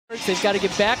They've got to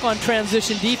get back on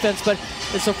transition defense, but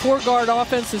it's a four-guard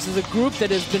offense. This is a group that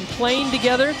has been playing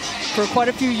together for quite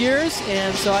a few years,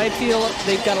 and so I feel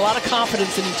they've got a lot of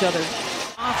confidence in each other.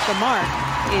 Off the mark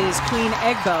is Queen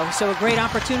Egbo, so a great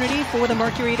opportunity for the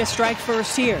Mercury to strike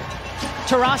first here.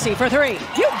 Taurasi for three.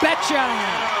 You betcha!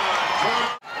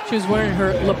 She was wearing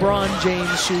her LeBron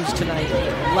James shoes tonight.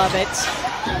 Love it.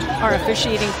 Our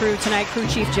officiating crew tonight, crew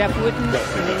chief Jeff Wooden,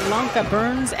 Lanka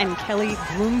Burns, and Kelly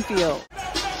Broomfield.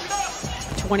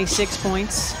 26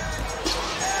 points.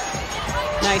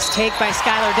 Nice take by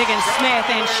Skylar Diggins-Smith,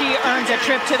 and she earns a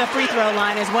trip to the free throw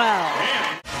line as well.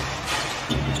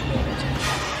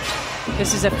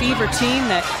 This is a Fever team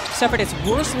that suffered its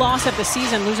worst loss of the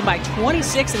season, losing by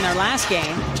 26 in their last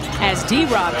game, as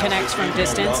D-Rob connects from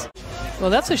distance. Well,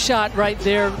 that's a shot right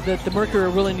there that the Mercury are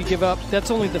willing to give up. That's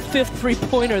only the fifth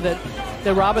three-pointer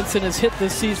that Robinson has hit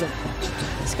this season.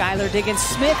 Skylar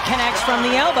Diggins-Smith connects from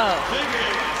the elbow.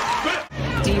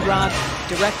 D-Rob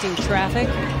directing traffic.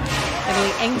 Emily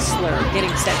Engsler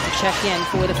getting set to check in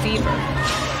for the Fever.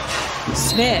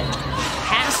 Smith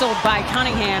hassled by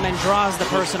Cunningham and draws the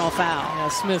personal foul. Yeah,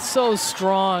 Smith's so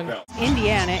strong.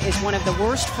 Indiana is one of the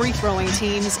worst free-throwing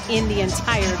teams in the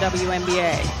entire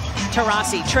WNBA.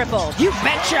 Taurasi triple. You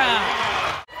betcha!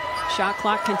 Shot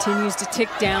clock continues to tick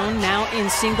down, now in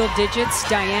single digits.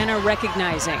 Diana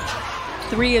recognizing.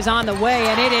 Three is on the way,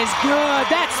 and it is good.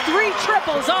 That's three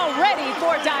triples already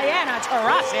for Diana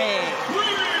Taurasi.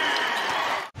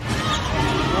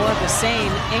 More of the same.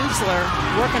 Engsler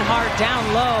working hard down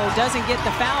low, doesn't get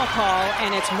the foul call,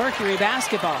 and it's Mercury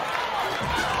basketball.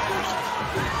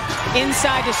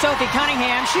 Inside to Sophie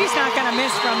Cunningham. She's not going to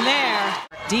miss from there.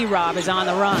 D-Rob is on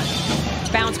the run.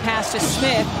 Bounce pass to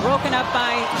Smith, broken up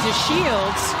by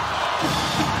DeShields.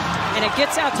 And it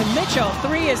gets out to Mitchell.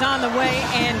 Three is on the way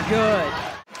and good.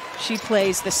 She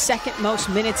plays the second most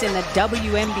minutes in the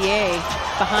WNBA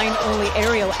behind only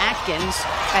Ariel Atkins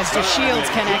as DeShields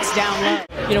connects down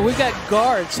low. You know, we've got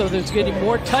guards, so there's getting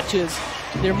more touches.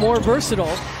 They're more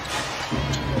versatile.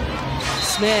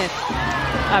 Smith,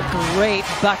 a great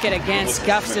bucket against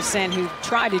Gustafson, who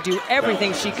tried to do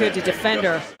everything she could to defend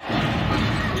her.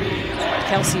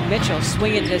 Kelsey Mitchell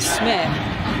swinging to Smith.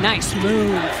 Nice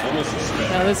move.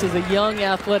 Now this is a young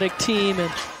athletic team,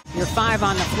 and your five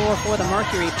on the floor for the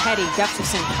Mercury: Petty,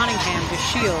 Gustafson, Cunningham,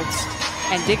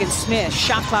 DeShields, and Diggins-Smith.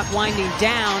 Shot clock winding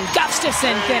down.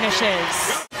 Gustafson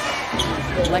finishes.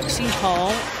 Lexi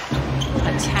Hall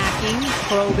attacking,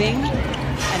 probing,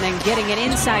 and then getting it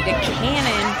inside to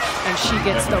Cannon, and she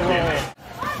gets the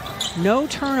roll. No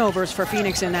turnovers for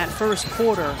Phoenix in that first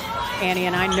quarter, Annie,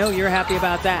 and I know you're happy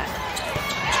about that.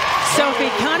 Sophie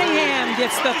Cunningham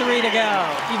gets the three to go.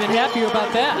 Even happier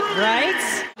about that. Right?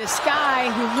 The Sky,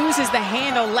 who loses the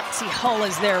handle. Lexi Hull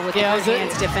is there with her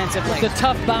hands defensively. It's a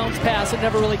tough bounce pass. It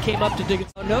never really came up to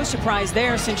Diggins. No surprise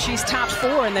there, since she's top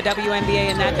 4 in the WNBA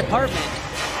in that department.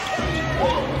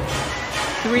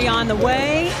 Three on the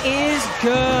way is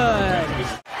good.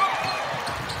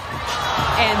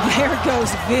 And there goes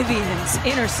Vivians,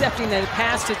 intercepting the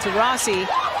pass to Taurasi.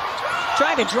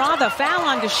 Tried to draw the foul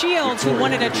on DeShields, who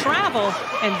wanted to travel,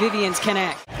 and Vivians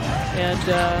connect. And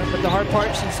but the hard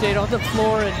part, she stayed on the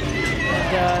floor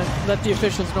and let the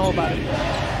officials know about it.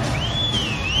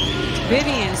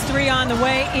 Vivians, three on the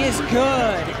way is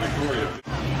good.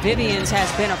 Vivians has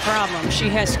been a problem. She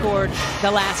has scored the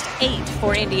last 8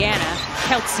 for Indiana.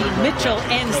 Kelsey Mitchell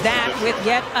ends that with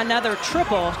yet another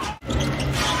triple.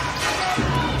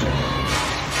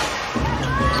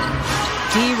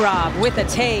 D-Rob with a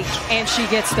take, and she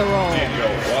gets the roll.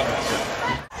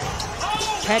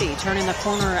 Petty turning the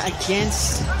corner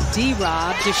against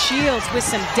D-Rob. DeShields with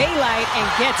some daylight and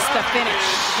gets the finish.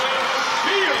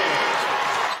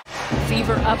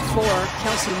 Fever up 4.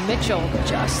 Kelsey Mitchell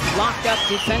just locked up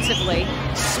defensively.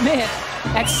 Smith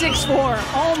at 6'4",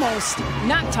 almost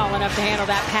not tall enough to handle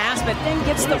that pass, but then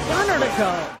gets the runner to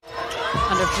go.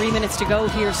 Under 3 minutes to go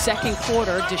here, second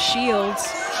quarter.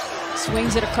 DeShields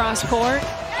swings it across court.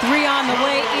 Three on the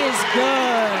way is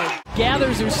good.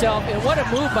 Gathers herself, and what a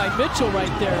move by Mitchell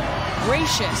right there.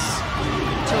 Gracious.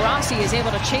 Taurasi is able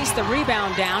to chase the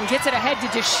rebound down, gets it ahead to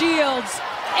DeShields,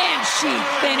 and she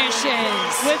finishes.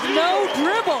 With no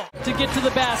dribble to get to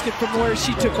the basket from where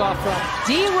she took off from.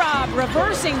 D-Rob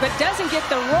reversing, but doesn't get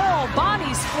the roll.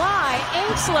 Bodies fly.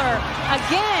 Engsler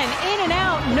again, in and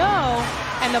out, no.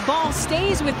 And the ball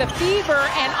stays with the Fever,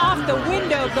 and off the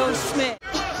window goes Smith.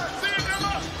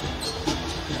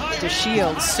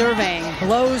 DeShields surveying,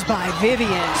 blows by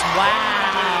Vivians.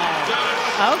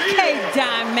 Wow. Okay,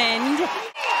 Diamond.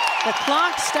 The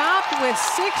clock stopped with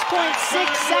 6.6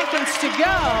 seconds to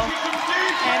go,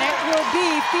 and it will be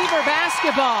Fever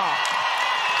basketball.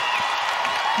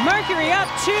 Mercury up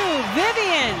 2.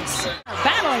 Vivians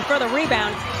battling for the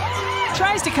rebound.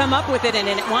 Tries to come up with it, and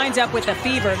it winds up with the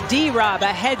Fever. D-Rob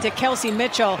ahead to Kelsey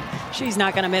Mitchell. She's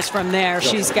not going to miss from there.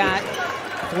 She's got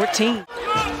 14.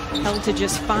 Held to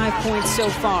just 5 points so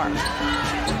far.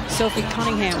 Sophie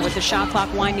Cunningham with the shot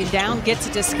clock winding down. Gets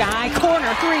it to Sky.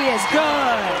 Corner 3 is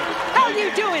good. How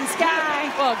you doing, Sky?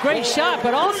 Well, great shot,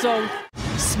 but also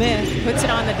Smith puts it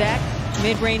on the deck.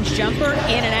 Mid-range jumper,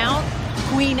 in and out.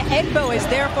 Queen Edbo is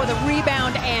there for the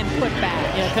rebound and put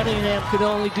back. Yeah, Cunningham could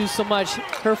only do so much.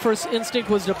 Her first instinct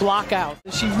was to block out.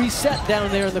 She reset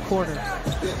down there in the corner.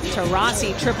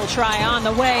 Taurasi, triple try on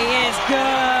the way is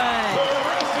good.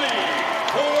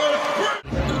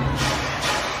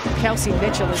 Kelsey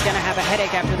Mitchell is going to have a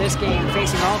headache after this game,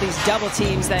 facing all these double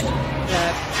teams that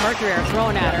the Mercury are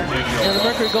throwing at her. And the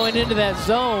Mercury going into that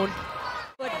zone.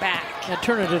 Put back. And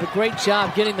Turner did a great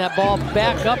job getting that ball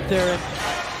back up there, and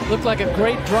looked like a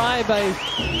great drive by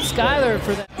Skylar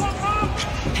for that.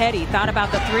 Petty thought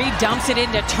about the 3, dumps it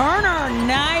into Turner.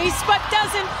 Nice, but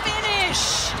doesn't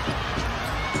finish.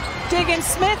 Diggin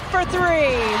Smith for 3.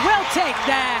 We'll take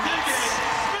that.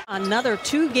 Another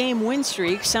 2-game win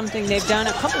streak, something they've done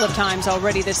a couple of times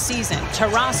already this season.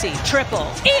 Taurasi,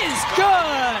 triple, is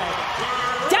good.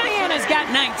 Diana's got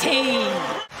 19.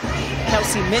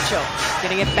 Kelsey Mitchell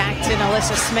getting it back to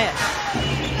Nalissa Smith.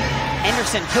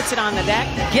 Anderson puts it on the deck,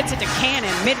 gets it to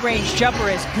Cannon. Mid-range jumper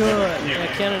is good. Yeah,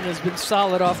 Cannon has been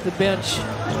solid off the bench.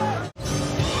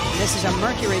 This is a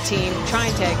Mercury team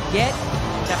trying to get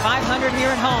to 500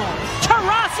 here at home.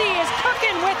 Taurasi is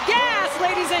cooking with gas,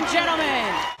 ladies and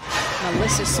gentlemen.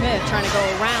 Nalissa Smith trying to go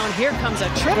around. Here comes a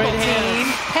triple team.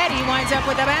 Petty winds up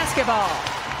with the basketball.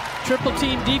 Triple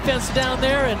team defense down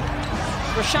there, and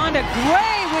Rashonda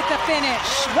Gray with the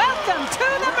finish. Welcome to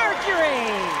the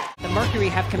Mercury. The Mercury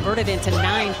have converted into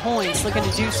 9 points, looking to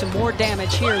do some more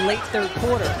damage here late third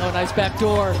quarter. oh, nice back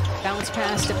door. Bounce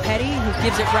pass to Petty, who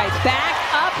gives it right back.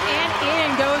 Up and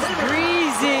in goes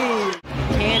Breezy.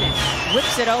 Cannon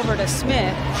whips it over to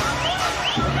Smith.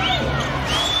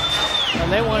 And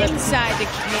they wanted Inside to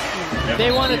Cannon.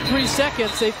 They wanted 3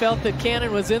 seconds. They felt that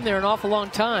Cannon was in there an awful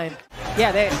long time.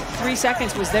 Yeah, 3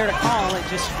 seconds was there to call. It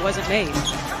just wasn't made.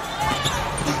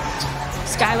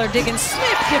 Skylar Diggins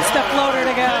Smith gets the floater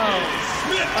to go.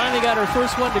 Finally got her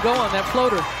first one to go on that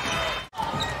floater.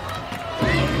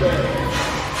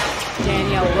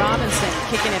 Danielle Robinson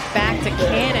kicking it back to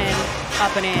Cannon.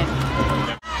 Up and in.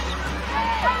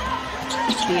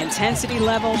 The intensity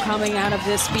level coming out of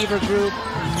this Fever group,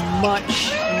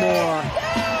 much more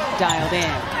dialed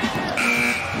in.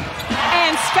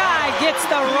 And Sky gets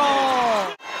the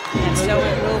roll. And so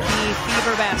it will be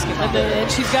Fever basketball. And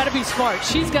she's got to be smart.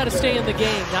 She's got to stay in the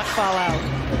game, not foul out.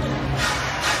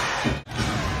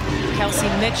 Kelsey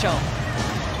Mitchell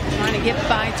trying to get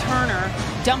by Turner.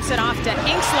 Dumps it off to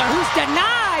Inksler, who's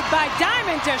denied by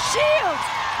Diamond to Shields.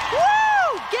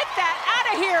 Woo! Get that out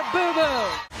of here, boo-boo.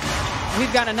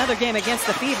 We've got another game against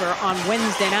the Fever on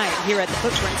Wednesday night here at the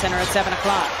Footprint Center at 7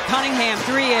 o'clock. Cunningham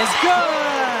 3 is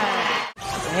good.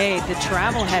 Hey, the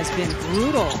travel has been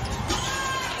brutal.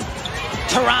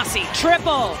 Taurasi,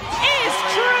 triple is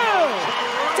true.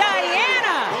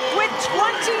 Diana with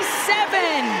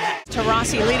 27.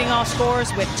 Taurasi leading all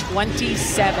scorers with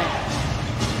 27.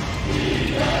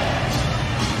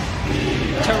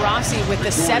 Taurasi with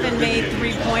the 7 made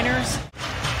 3-pointers.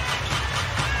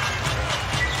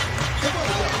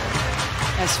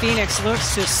 As Phoenix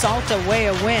looks to salt away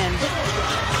a win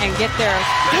and get their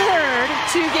third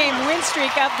 2-game win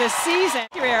streak of the season.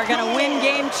 They are going to win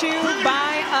game 2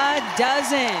 by a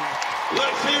dozen.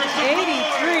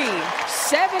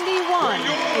 83-71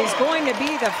 is going to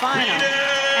be the final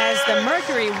as the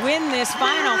Mercury win this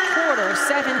final quarter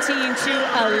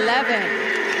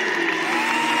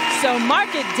 17-11. So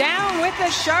mark it down with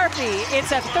the Sharpie.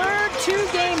 It's a third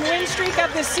 2-game win streak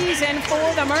of the season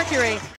for the Mercury.